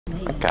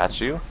I got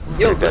you.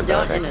 Yo, go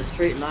down in a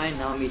straight line,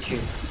 and I'll meet you.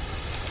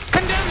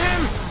 Condemn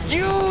him!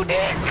 You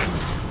dick!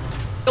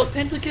 Yo,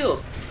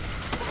 pentakill!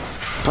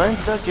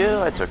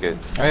 Pentakill, I took it.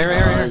 Right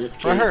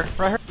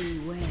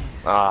here.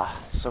 Ah,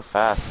 so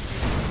fast.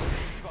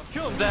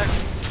 Kill him, Zach.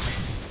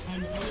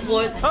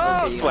 What?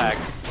 Oh, Okay, swag.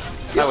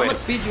 Yo, I I'm win. gonna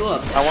speed you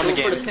up. I won the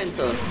Go for games.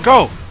 penta.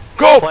 Go!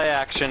 Go! Play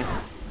action.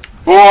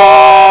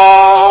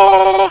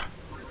 Whoa!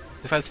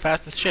 This guy's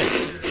fast as shit.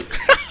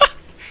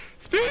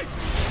 Speed!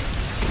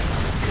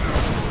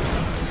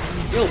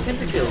 Yo,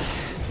 pentakill.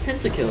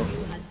 Pentakill.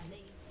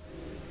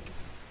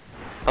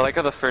 I like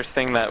how the first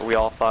thing that we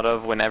all thought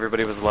of when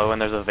everybody was low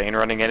and there's a vein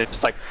running in, it's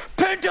just like,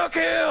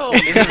 Pentakill!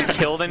 He hasn't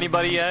killed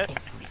anybody yet.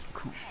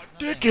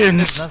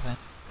 Dickens!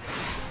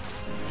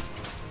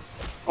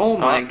 Oh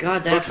my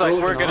god, that looks like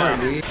we're gonna hard,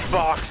 dude.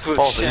 box with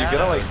Balls, are you Shadow.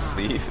 gonna like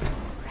sleep?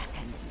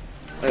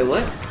 Wait,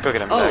 what? Go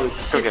get him, Oh, Zach.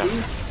 shit, Go get him.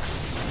 dude.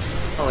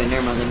 Oh wait,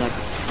 never mind, they're not.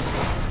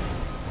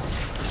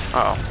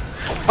 Uh-oh.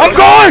 I'm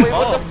going! Wait,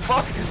 what the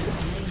fuck?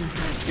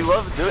 You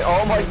love doing.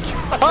 Oh my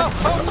god!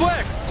 Oh,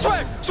 swag!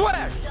 Swag!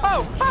 Swag!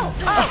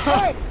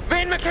 Oh!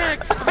 Vein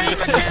mechanics! Vein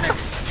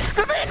mechanics!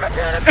 The vein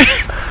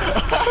mechanics!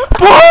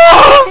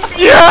 Balls!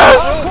 Yes!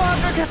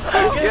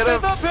 Get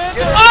him! Get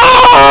him!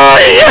 Oh,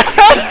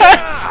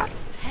 yes!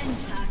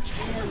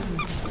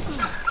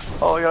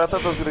 Oh my god, I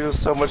thought that was gonna go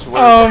so much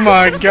worse. Oh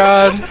my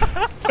god.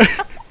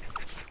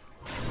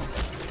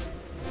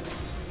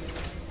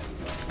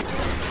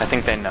 I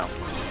think they know.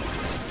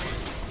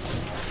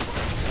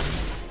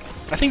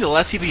 I think the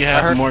less people you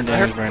have, the more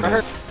damage Brand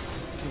does.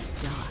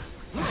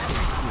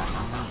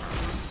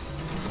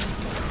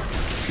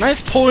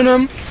 Nice pulling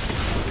him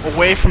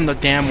away from the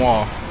damn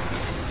wall.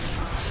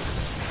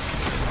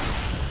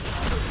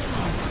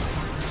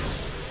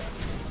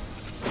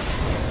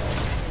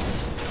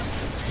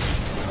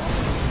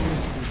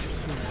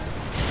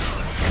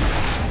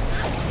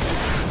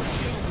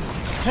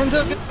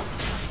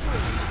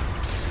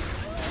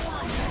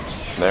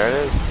 There it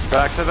is.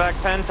 Back to back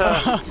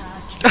Penta.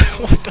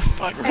 What the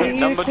fuck?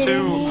 Number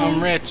 2.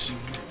 I'm rich.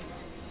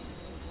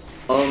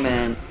 Oh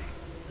man.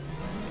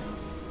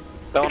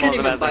 That one can't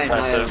wasn't even as buy an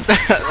impressive.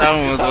 That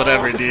one was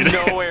whatever, That one dude.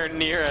 was nowhere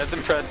near as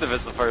impressive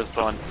as the first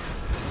one.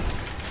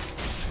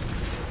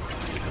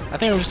 I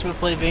think I'm just gonna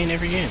play Vayne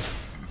every game.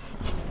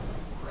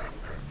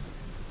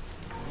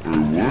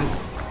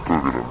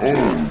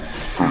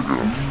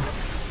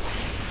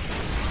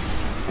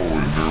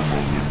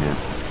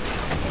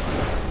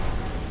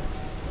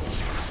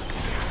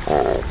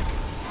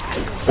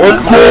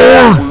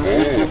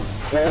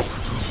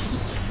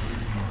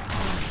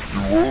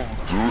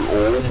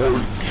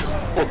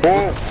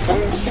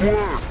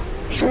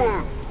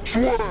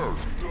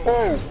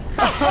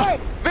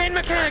 Vein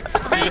mechanics!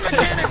 Vein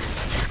mechanics!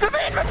 The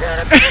vein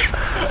mechanics!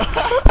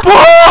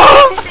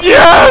 Balls!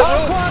 Yes!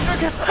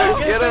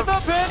 Get him!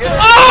 Get him!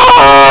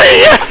 Oh!